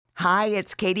Hi,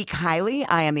 it's Kaedy Kylie.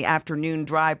 I am the afternoon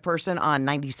drive person on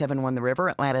 97.1 The River,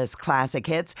 Atlanta's classic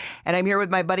hits. And I'm here with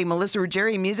my buddy Melissa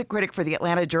Ruggieri, music critic for the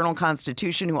Atlanta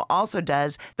Journal-Constitution, who also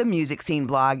does the music scene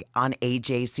blog on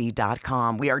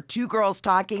AJC.com. We are two girls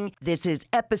talking. This is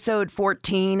episode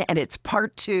 14, and it's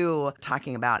part 2,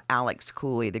 talking about Alex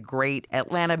Cooley, the great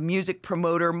Atlanta music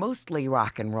promoter, mostly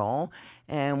rock and roll.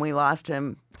 And we lost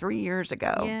him 3 years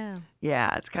ago.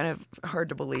 Yeah, it's kind of hard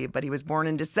to believe, but he was born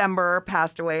in December,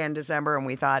 passed away in December, and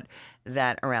we thought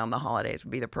that around the holidays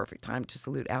would be the perfect time to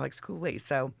salute Alex Cooley.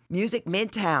 So, Music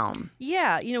Midtown.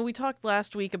 Yeah, we talked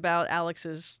last week about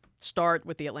Alex's start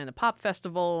with the Atlanta Pop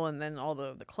Festival and then all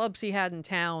the clubs he had in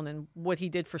town and what he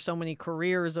did for so many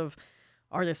careers of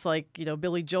artists like,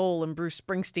 Billy Joel and Bruce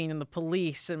Springsteen and the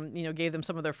Police, and, gave them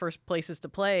some of their first places to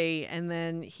play. And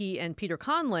then he and Peter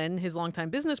Conlon, his longtime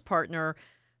business partner,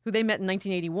 who they met in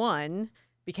 1981,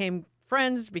 became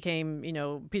friends,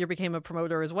 Peter became a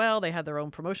promoter as well. They had their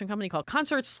own promotion company called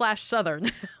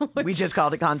Concerts/Southern. We just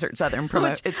called it Concert Southern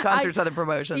Promotion. It's Concert Southern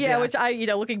Promotions. Yeah, which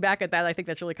looking back at that, I think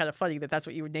that's really kind of funny that that's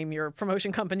what you would name your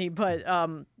promotion company. But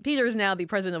Peter is now the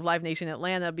president of Live Nation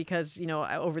Atlanta because,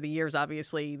 over the years,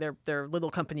 obviously, their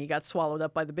little company got swallowed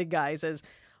up by the big guys, as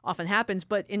often happens.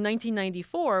 But in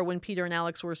 1994, when Peter and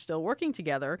Alex were still working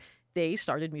together, they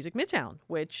started Music Midtown,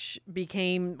 which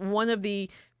became one of the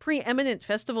preeminent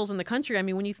festivals in the country. I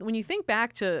mean, when you think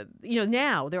back to,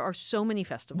 now there are so many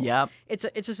festivals. Yep. It's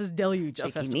just this deluge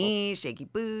of festivals. Shaky knee, shaky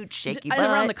boots, shaky butt. And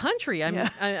around the country.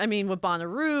 I mean, with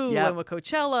Bonnaroo Yep. and with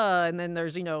Coachella, and then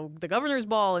there's, the Governor's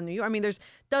Ball in New York. I mean, there's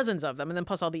dozens of them. And then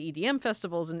plus all the EDM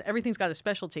festivals, and everything's got a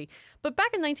specialty. But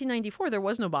back in 1994, there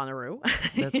was no Bonnaroo.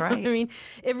 That's right. I mean,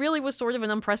 it really was sort of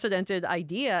an unprecedented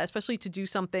idea, especially to do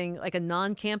something like a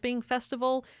non-camping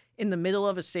festival in the middle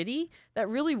of a city that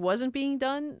really wasn't being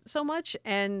done so much.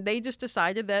 And they just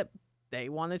decided that they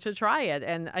wanted to try it.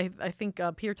 And I think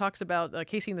Peter talks about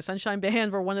Kaedy and the Sunshine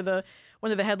Band were one of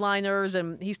the headliners.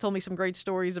 And he's told me some great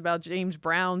stories about James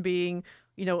Brown being,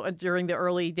 during the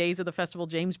early days of the festival,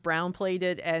 James Brown played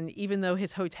it. And even though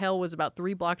his hotel was about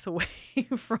 3 blocks away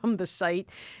from the site,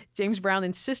 James Brown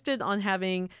insisted on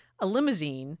having a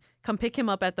limousine come pick him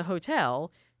up at the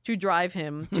hotel to drive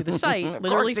him to the site,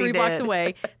 literally 3 blocks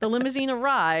away. The limousine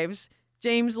arrives.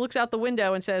 James looks out the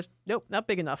window and says, "Nope, not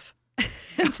big enough."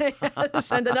 And they had to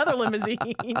send another limousine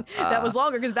that was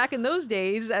longer, because back in those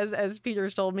days, as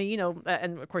Peter's told me,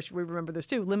 and of course we remember this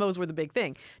too, limos were the big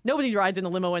thing. Nobody rides in a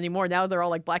limo anymore. Now they're all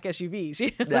like black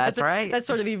SUVs. That's right. That's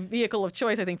sort of the vehicle of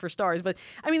choice, I think, for stars. But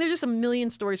I mean, there's just a million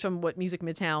stories from what Music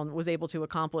Midtown was able to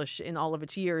accomplish in all of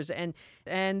its years. And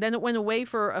then it went away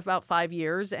for about 5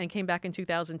 years and came back in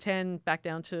 2010, back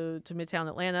down to Midtown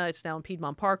Atlanta. It's now in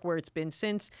Piedmont Park, where it's been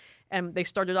since. And they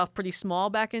started off pretty small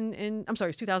back it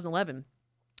was 2011.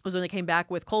 Was when they came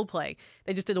back with Coldplay.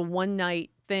 They just did a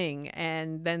one-night thing,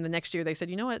 and then the next year they said,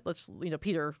 you know what,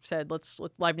 Peter said, let's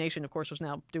Live Nation, of course, was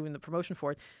now doing the promotion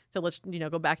for it, so let's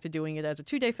go back to doing it as a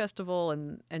 2-day festival,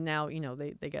 and now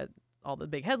they get all the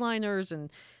big headliners,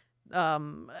 and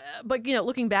but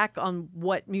looking back on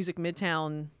what Music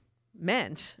Midtown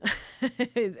meant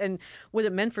and what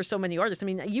it meant for so many artists. I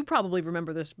mean, you probably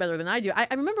remember this better than I do. I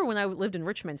remember when I lived in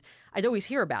Richmond, I'd always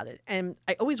hear about it, and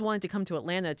I always wanted to come to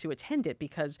Atlanta to attend it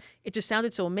because it just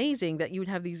sounded so amazing that you would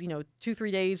have these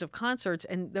 2-3 days of concerts,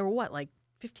 and there were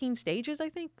 15 stages, I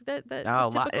think, that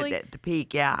was typically at the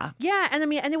peak. Yeah, and I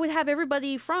mean, and it would have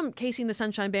everybody from Kaedy and the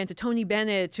Sunshine Band to Tony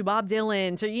Bennett to Bob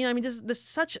Dylan to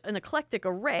just such an eclectic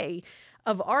array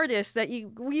of artists that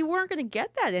you weren't going to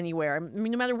get that anywhere. I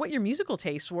mean, no matter what your musical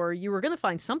tastes were, you were going to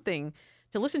find something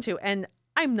to listen to. And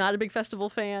I'm not a big festival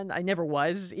fan. I never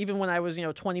was. Even when I was,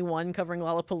 21 covering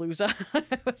Lollapalooza,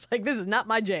 I was like, this is not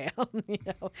my jam.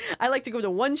 I like to go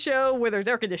to one show where there's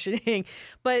air conditioning.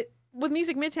 But with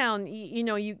Music Midtown,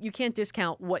 you can't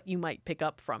discount what you might pick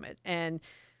up from it. And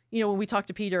when we talked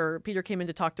to Peter came in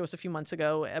to talk to us a few months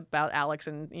ago about Alex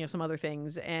and some other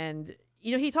things, and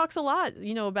he talks a lot,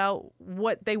 about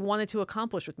what they wanted to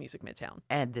accomplish with Music Midtown.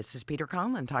 And this is Peter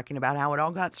Conlon talking about how it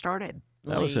all got started.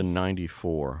 That was in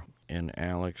 '94, and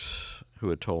Alex, who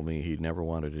had told me he'd never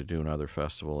wanted to do another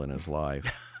festival in his life,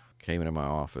 came into my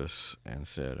office and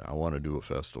said, "I want to do a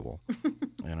festival."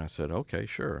 And I said, "Okay,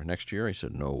 sure. Next year?" He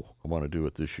said, "No, I want to do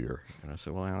it this year." And I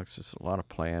said, "Well, Alex, it's a lot of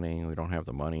planning. We don't have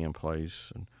the money in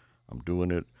place, and I'm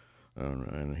doing it,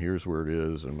 and here's where it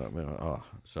is." And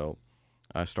so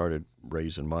I started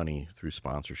raising money through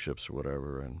sponsorships or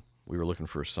whatever, and we were looking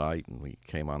for a site, and we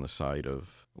came on the site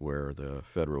of where the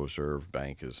Federal Reserve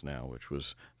Bank is now, which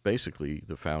was basically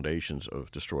the foundations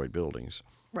of destroyed buildings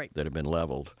right. that had been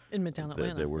leveled. In Midtown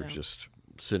Atlanta. They were just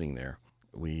sitting there.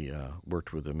 we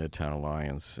worked with the Midtown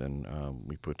Alliance, and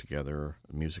we put together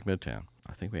Music Midtown.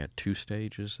 I think we had 2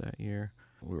 stages that year.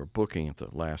 We were booking at the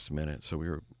last minute, so we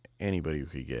were anybody we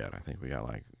could get. I think we got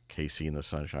like Kaedy and the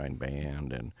Sunshine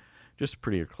Band, and just a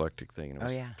pretty eclectic thing. And it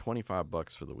was $25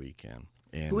 for the weekend.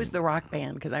 And Who was the rock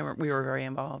band? Because we were very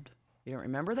involved. You don't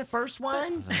remember the first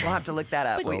one? We'll have to look that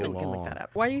up. We can look that up.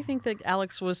 Why do you think that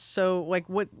Alex was so, like,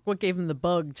 what gave him the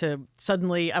bug to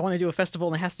suddenly, I want to do a festival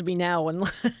and it has to be now,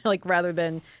 and like, rather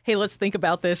than, hey, let's think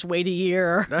about this, wait a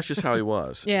year? That's just how he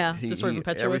was. Yeah, just sort of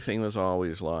impetuous. Everything was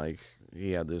always like,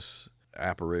 he had this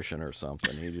apparition or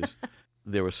something.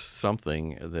 There was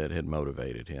something that had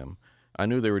motivated him. I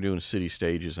knew they were doing city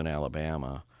stages in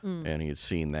Alabama, and he had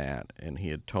seen that, and he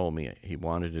had told me he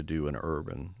wanted to do an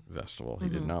urban festival. He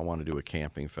did not want to do a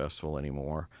camping festival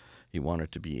anymore. He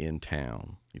wanted to be in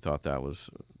town. He thought that was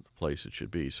the place it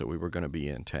should be, so we were going to be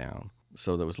in town.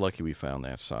 So that was lucky we found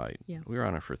that site. Yeah. We were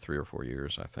on it for 3 or 4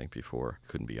 years, I think, before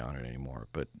couldn't be on it anymore.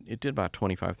 But it did about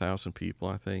 25,000 people,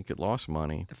 I think. It lost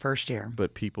money. The first year.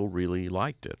 But people really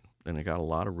liked it, and it got a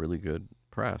lot of really good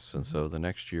press. And so the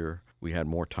next year we had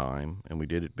more time, and we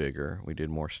did it bigger. We did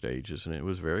more stages, and it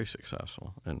was very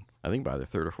successful. And I think by the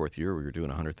 3rd or 4th year, we were doing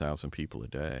 100,000 people a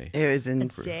day. It was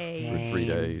insane. For 3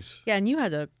 days. Yeah, and you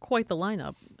had quite the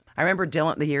lineup. I remember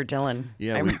the year Dylan.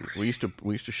 Yeah, we used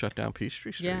to shut down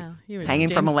Peachtree Street. Yeah, he was hanging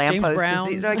from a lamppost to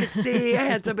see, Brown. so I could see. I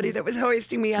had somebody that was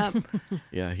hoisting me up.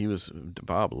 Yeah,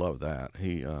 Bob loved that. Did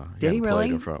he hadn't really?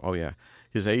 played in front. Oh yeah,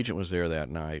 his agent was there that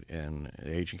night, and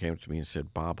the agent came up to me and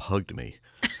said, "Bob hugged me."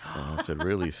 And I said,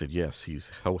 "Really?" He said, "Yes."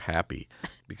 He's so happy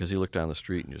because he looked down the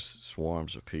street and just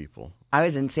swarms of people. I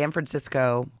was in San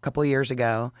Francisco a couple of years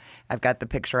ago. I've got the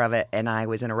picture of it, and I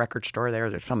was in a record store there.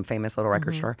 There's some famous little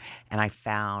record store, and I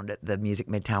found the Music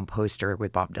Midtown poster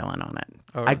with Bob Dylan on it.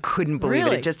 Oh, I couldn't believe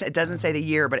really? it. It doesn't say the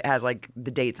year, but it has like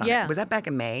the dates on Yeah. it. Was that back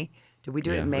in May? Did we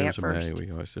do it in May it at was in first? May.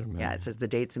 We always did it in May. Yeah, it says the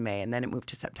dates in May, and then it moved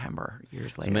to September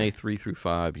years later. May 3 through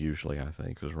 5 usually, I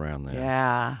think, was around there.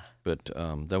 Yeah. But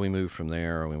then we moved from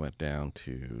there, and we went down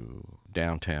to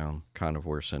downtown, kind of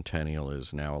where Centennial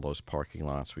is now, all those parking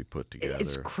lots we put together.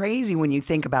 It's crazy when you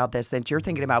think about this, that you're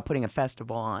thinking about putting a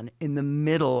festival on in the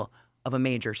middle of a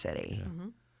major city. Yeah.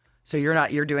 So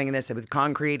you're doing this with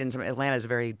concrete, and Atlanta's a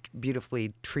very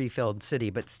beautifully tree-filled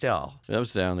city, but still. That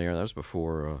was down there. That was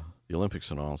before the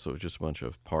Olympics and all, so it was just a bunch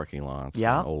of parking lots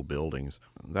Yeah. and old buildings.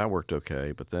 That worked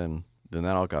okay, but then that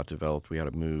all got developed. We had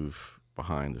to move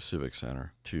behind the Civic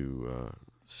Center to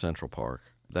Central Park.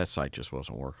 That site just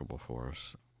wasn't workable for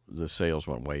us. The sales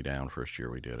went way down first year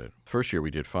we did it. First year we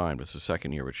did fine, but it's the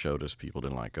second year which showed us people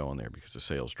didn't like going there because the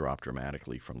sales dropped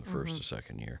dramatically from the first to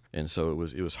second year. And so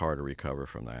it was hard to recover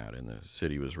from that, and the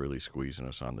city was really squeezing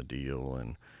us on the deal,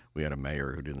 and we had a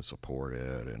mayor who didn't support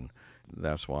it, and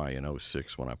that's why in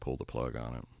 2006 when I pulled the plug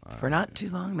on it. For not too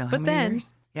long, though. How But many then-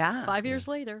 years? Yeah. 5 years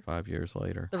later, 5 years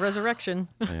later. the resurrection.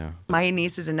 Yeah. My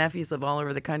nieces and nephews live all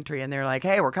over the country, and they're like,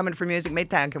 hey, we're coming for Music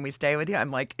Midtown. Can we stay with you?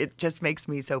 I'm like, it just makes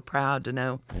me so proud to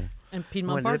know. And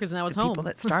Piedmont one of Park the- is now its the home. people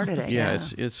that started it. Yeah,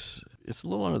 it's a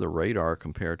little under the radar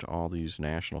compared to all these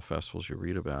national festivals you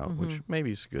read about, which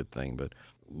maybe is a good thing, but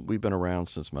we've been around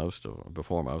since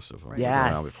before most of them. We've been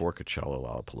Yes. around before Coachella,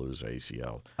 Lollapalooza,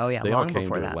 ACL. Oh, yeah, They all long came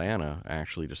before to that. Atlanta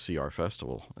actually to see our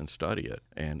festival and study it.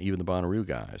 And even the Bonnaroo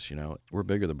guys, we're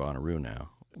bigger than Bonnaroo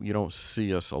now. You don't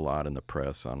see us a lot in the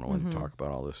press. I don't know when to talk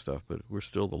about all this stuff, but we're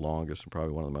still the longest and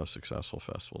probably one of the most successful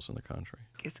festivals in the country.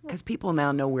 Because people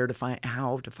now know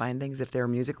how to find things if they're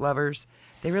music lovers.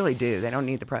 They really do. They don't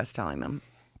need the press telling them.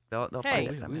 They'll Hey. find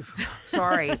it somehow.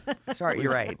 Sorry, you're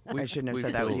right. I shouldn't have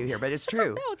said that with you here, but it's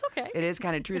true. No, it's okay. It is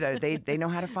kind of true, though. They know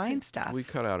how to find stuff. We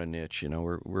cut out a niche.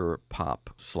 We're a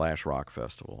pop/rock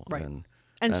festival. Right. And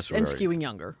And that's skewing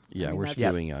younger. Yeah, I mean, we're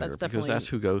that's- skewing younger that's because definitely- that's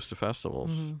who goes to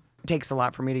festivals. It takes a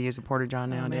lot for me to use a porta-john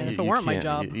man. nowadays. If it weren't my can't-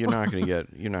 job. you're not going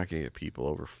to get people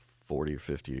over 40 or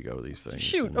 50 to go to these things.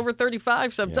 Shoot, And- over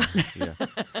 35 sometimes.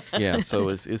 yeah. So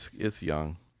it's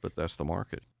young, but that's the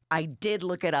market. I did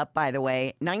look it up, by the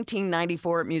way.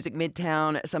 1994 at Music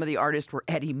Midtown, some of the artists were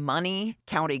Eddie Money,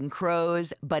 Counting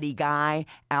Crows, Buddy Guy,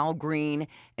 Al Green,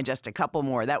 and just a couple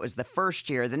more. That was the first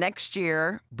year. The next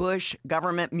year, Bush,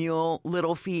 Government Mule,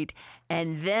 Little Feat,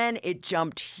 and then it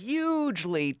jumped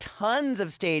hugely. Tons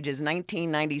of stages.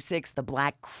 1996, the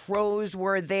Black Crows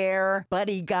were there.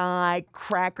 Buddy Guy,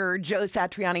 Cracker, Joe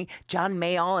Satriani, John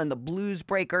Mayall, and the Blues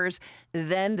Breakers.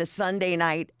 Then the Sunday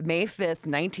night, May 5th,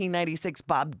 1996,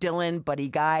 Bob Dylan, Buddy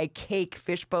Guy, Cake,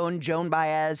 Fishbone, Joan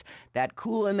Baez, That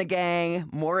Cool in the Gang,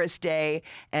 Morris Day,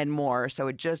 and more. So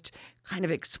it just kind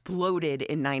of exploded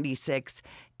in 96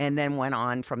 and then went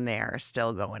on from there,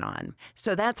 still going on.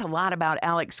 So that's a lot about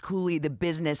Alex Cooley, the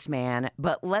businessman.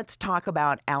 But let's talk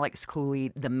about Alex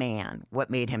Cooley, the man.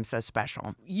 What made him so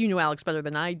special? You knew Alex better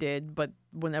than I did, but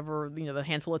whenever, the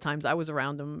handful of times I was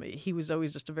around him, he was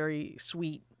always just a very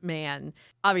sweet man.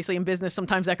 Obviously, in business,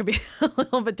 sometimes that could be a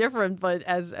little bit different, but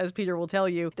as Peter will tell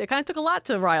you, it kind of took a lot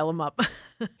to rile him up.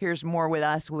 Here's more with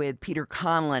us with Peter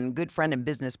Conlon, good friend and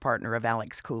business partner of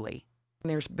Alex Cooley.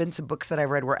 There's been some books that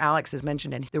I've read where Alex has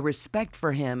mentioned, and the respect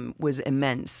for him was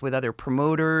immense with other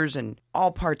promoters and all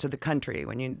parts of the country.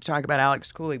 When you talk about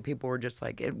Alex Cooley, people were just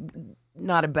like,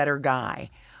 not a better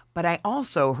guy. But I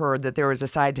also heard that there was a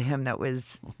side to him that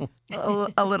was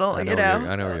a little, I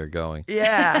know where you're going.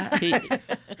 Yeah. He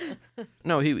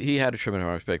had a tremendous amount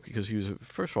of respect because he was,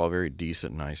 first of all, a very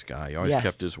decent, nice guy. He always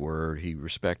kept his word. He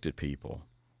respected people.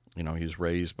 He was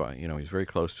raised by, he's very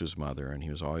close to his mother, and he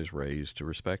was always raised to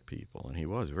respect people. And he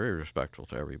was very respectful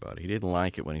to everybody. He didn't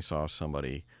like it when he saw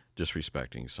somebody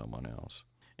disrespecting someone else.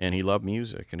 And he loved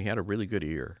music, and he had a really good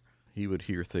ear. He would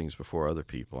hear things before other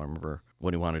people. I remember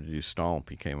when he wanted to do Stomp,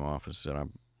 he came off and said,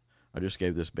 I just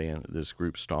gave this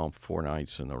group Stomp 4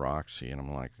 nights in the Roxy. And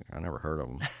I'm like, I never heard of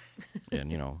them.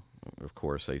 And, of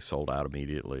course, they sold out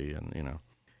immediately. And,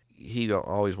 he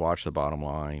always watched the bottom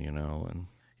line, and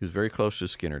he was very close to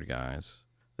Skinner guys.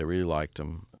 They really liked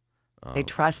him. They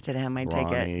trusted him, I take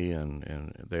it. Ronnie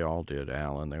and they all did.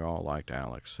 Alan, they all liked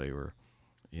Alex. They were,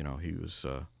 he was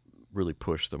really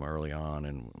pushed them early on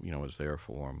and, was there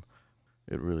for them.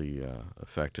 It really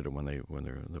affected him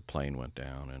when the plane went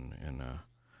down, and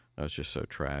that was just so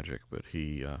tragic. But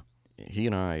he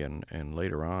and I, and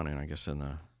later on, and I guess in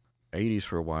the 80s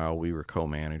for a while, we were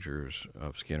co-managers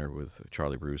of Skinner with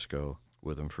Charlie Brusco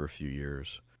with him for a few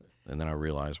years. And then I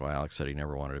realized why Alex said he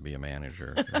never wanted to be a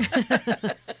manager.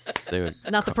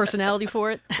 Not the personality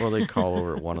for it? Well, they'd call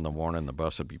over at 1 a.m. The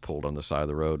bus would be pulled on the side of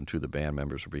the road, and 2 of the band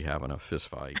members would be having a fist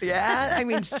fight. Yeah, I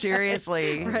mean,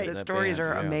 seriously. Right. The stories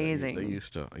are amazing. They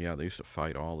used to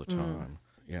fight all the time.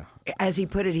 Yeah. As he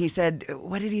put it, he said,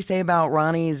 what did he say about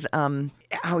Ronnie's,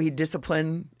 how he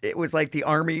disciplined? It was like the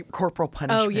Army corporal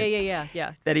punishment. Oh,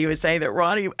 yeah. That he was saying that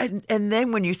Ronnie, and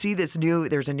then when you see there's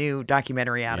a new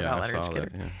documentary out about Leonard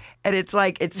Skinner. And it's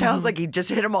like, it sounds like he just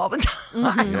hit him all the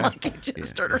time. Like he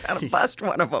just turned around and bust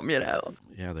one of them,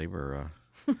 Yeah, they were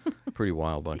pretty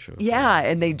wild bunch of. Yeah,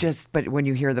 and but when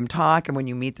you hear them talk and when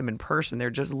you meet them in person,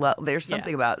 they're just, there's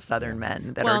something about Southern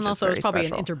men that are just and also very it's probably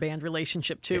special. an interband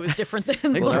relationship, too. It's different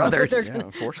than brothers. Yeah,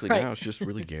 unfortunately now it's just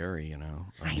really Gary, I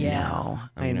know.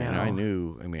 And I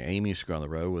knew, Amy used to go on the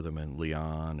road with him, and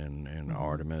Leon and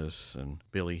Artemis and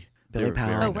Billy. They were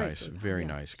Powell. very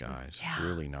nice guys,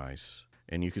 really nice.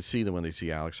 And you could see them when they see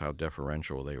Alex, how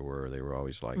deferential they were. They were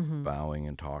always like bowing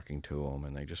and talking to him,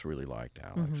 and they just really liked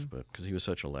Alex, but because he was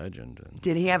such a legend. And,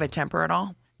 Did he have a temper at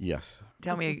all? Yes.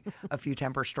 Tell me a few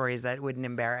temper stories that wouldn't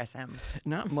embarrass him.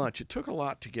 Not much. It took a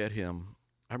lot to get him.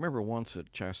 I remember once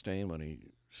at Chastain when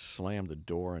he slammed the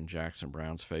door in Jackson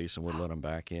Brown's face and wouldn't let him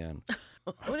back in.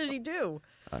 What did he do?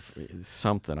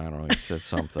 Something. I don't know. He said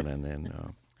something, and then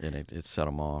it set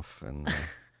him off, and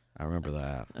I remember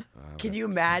that. Can you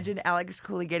imagine Alex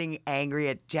Cooley getting angry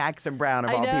at Jackson Brown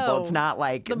of I all know. people? It's not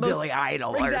like Billy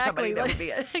Idol or somebody that would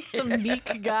be like some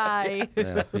meek guy.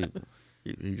 Yeah,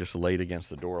 he just laid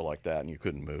against the door like that, and you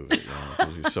couldn't move it,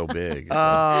 because he was so big. So.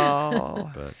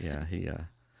 Oh. But yeah,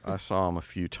 I saw him a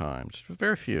few times,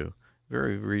 very few.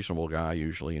 Very reasonable guy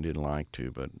usually, and didn't like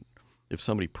to, but if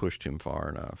somebody pushed him far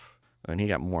enough, and he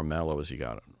got more mellow as he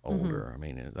got older.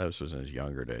 That was in his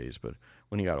younger days, but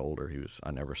when he got older,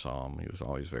 I never saw him. He was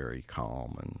always very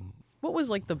calm. And what was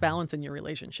like the balance in your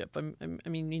relationship?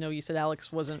 You said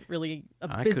Alex wasn't really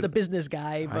the business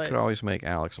guy, but I could always make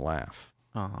Alex laugh.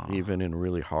 Even in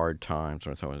really hard times,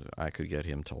 I could get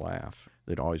him to laugh.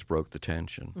 It always broke the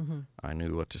tension. I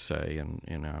knew what to say,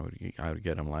 and I would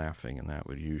get him laughing, and that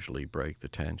would usually break the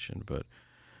tension. But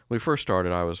when we first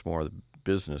started, I was more the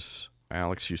business.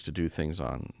 Alex used to do things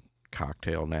on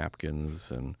cocktail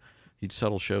napkins, and he'd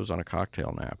settle shows on a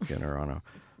cocktail napkin or on a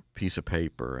piece of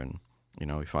paper. And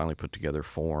he finally put together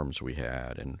forms we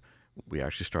had, and we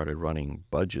actually started running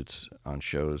budgets on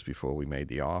shows before we made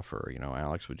the offer.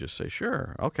 Alex would just say,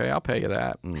 "Sure, okay, I'll pay you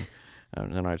that," and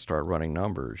then I'd start running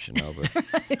numbers. But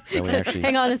then we actually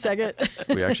hang on a second.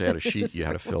 We actually had a sheet you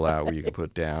had to fill out where you could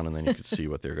put down, and then you could see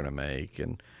what they're going to make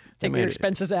and take your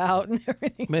expenses out and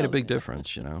everything. Made a big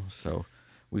difference, So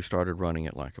we started running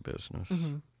it like a business.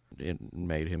 It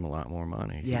made him a lot more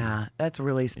money. Yeah, that's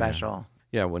really special.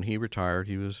 Yeah, when he retired,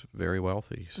 he was very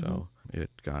wealthy, so it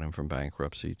got him from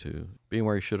bankruptcy to being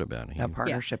where he should have been. That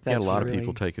partnership, he had that's a lot really... of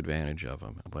people take advantage of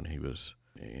him when he was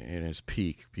in his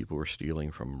peak, people were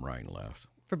stealing from him right and left.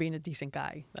 For being a decent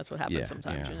guy. That's what happens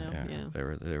sometimes, you know? Yeah. They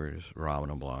were just robbing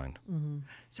him blind. Mm-hmm.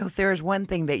 So if there's one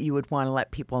thing that you would want to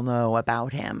let people know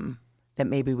about him that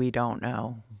maybe we don't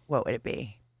know, what would it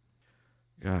be?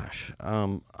 Gosh,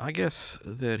 I guess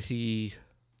that he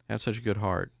had such a good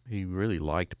heart. He really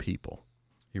liked people.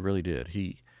 He really did.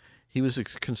 He was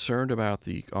as concerned about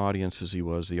the audience as he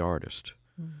was the artist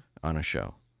on a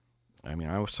show. I mean,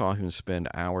 I saw him spend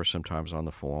hours sometimes on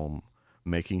the phone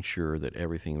making sure that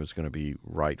everything was going to be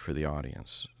right for the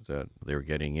audience, that they were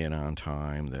getting in on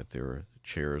time, that their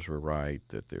chairs were right,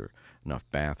 that there were enough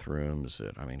bathrooms.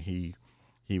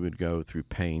 He would go through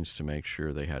pains to make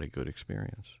sure they had a good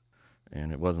experience.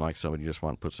 And it wasn't like somebody just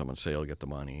wanted to put someone on sale, get the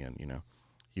money, and,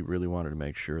 he really wanted to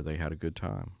make sure they had a good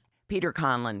time. Peter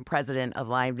Conlon, president of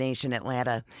Live Nation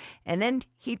Atlanta. And then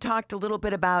he talked a little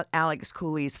bit about Alex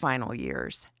Cooley's final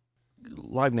years.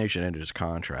 Live Nation ended his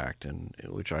contract,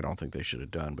 which I don't think they should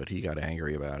have done, but he got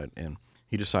angry about it, and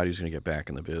he decided he was going to get back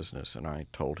in the business, and I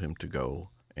told him to go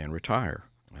and retire.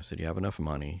 I said, you have enough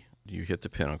money, you hit the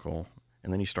pinnacle,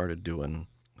 and then he started doing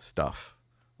stuff,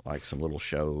 like some little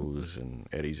shows and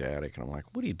Eddie's Attic, and I'm like,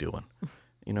 what are you doing?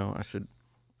 I said,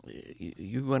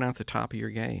 you went out the top of your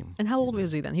game. And how old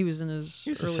was he then? He was in his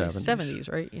early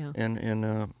 70s, right? Yeah.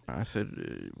 And I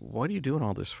said, what are you doing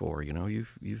all this for?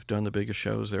 You've done the biggest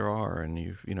shows there are, and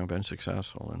you've been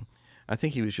successful. And I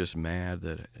think he was just mad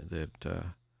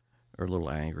or a little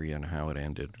angry on how it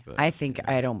ended. But I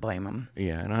don't blame him.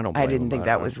 Yeah, and I don't blame him. I didn't think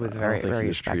that was with very, very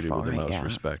respectful. He was treated with the most yeah.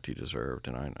 respect he deserved,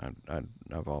 and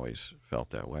I've always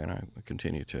felt that way, and I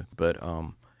continue to. But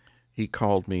he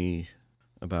called me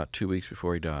about 2 weeks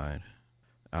before he died,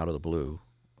 out of the blue,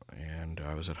 and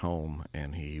I was at home,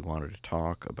 and he wanted to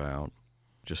talk about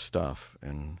just stuff,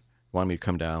 and wanted me to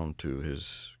come down to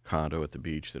his condo at the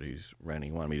beach that he's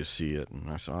renting. He wanted me to see it, and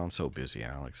I said, I'm so busy,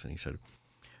 Alex. And he said,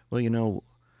 well, you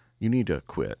need to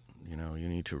quit. You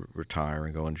need to retire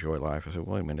and go enjoy life. I said,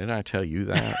 wait a minute, didn't I tell you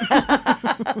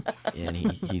that? And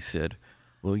he said,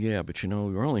 well, yeah, but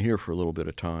we're only here for a little bit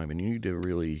of time, and you need to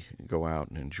really go out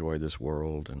and enjoy this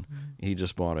world. And he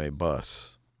just bought a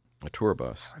bus, a tour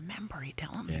bus. I remember he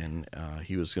telling me. And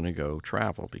he was going to go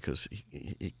travel because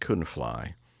he couldn't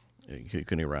fly. He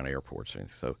couldn't get around airports or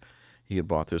anything. So he had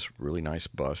bought this really nice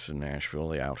bus in Nashville.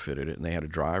 They outfitted it, and they had a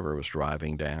driver who was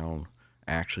driving down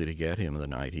actually to get him the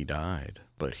night he died.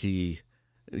 But he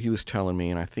was telling me,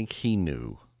 and I think he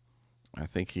knew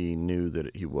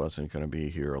that he wasn't going to be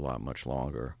here a lot much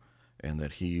longer, and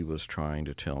that he was trying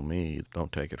to tell me,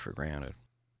 don't take it for granted.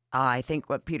 I think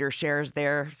what Peter shares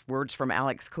there, words from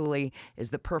Alex Cooley, is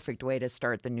the perfect way to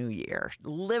start the new year.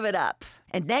 Live it up.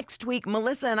 And next week,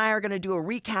 Melissa and I are going to do a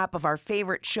recap of our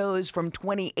favorite shows from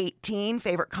 2018,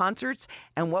 favorite concerts,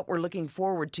 and what we're looking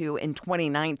forward to in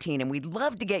 2019. And we'd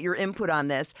love to get your input on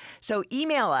this. So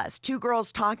email us,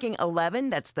 2girlstalking11,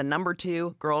 that's the number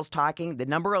 2, girlstalking, the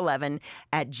number 11,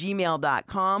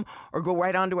 @gmail.com, or go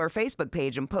right onto our Facebook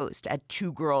page and post at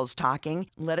 2girlstalking.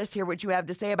 Let us hear what you have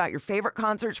to say about your favorite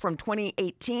concerts from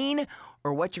 2018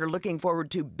 or what you're looking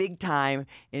forward to big time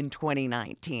in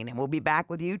 2019. And we'll be back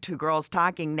with you, 2 Girls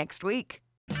Talking, next week.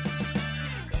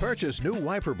 Purchase new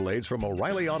wiper blades from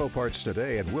O'Reilly Auto Parts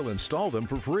today and we'll install them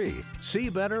for free. See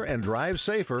better and drive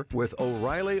safer with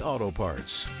O'Reilly Auto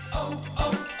Parts.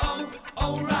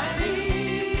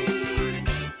 O'Reilly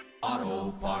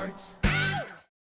Auto Parts.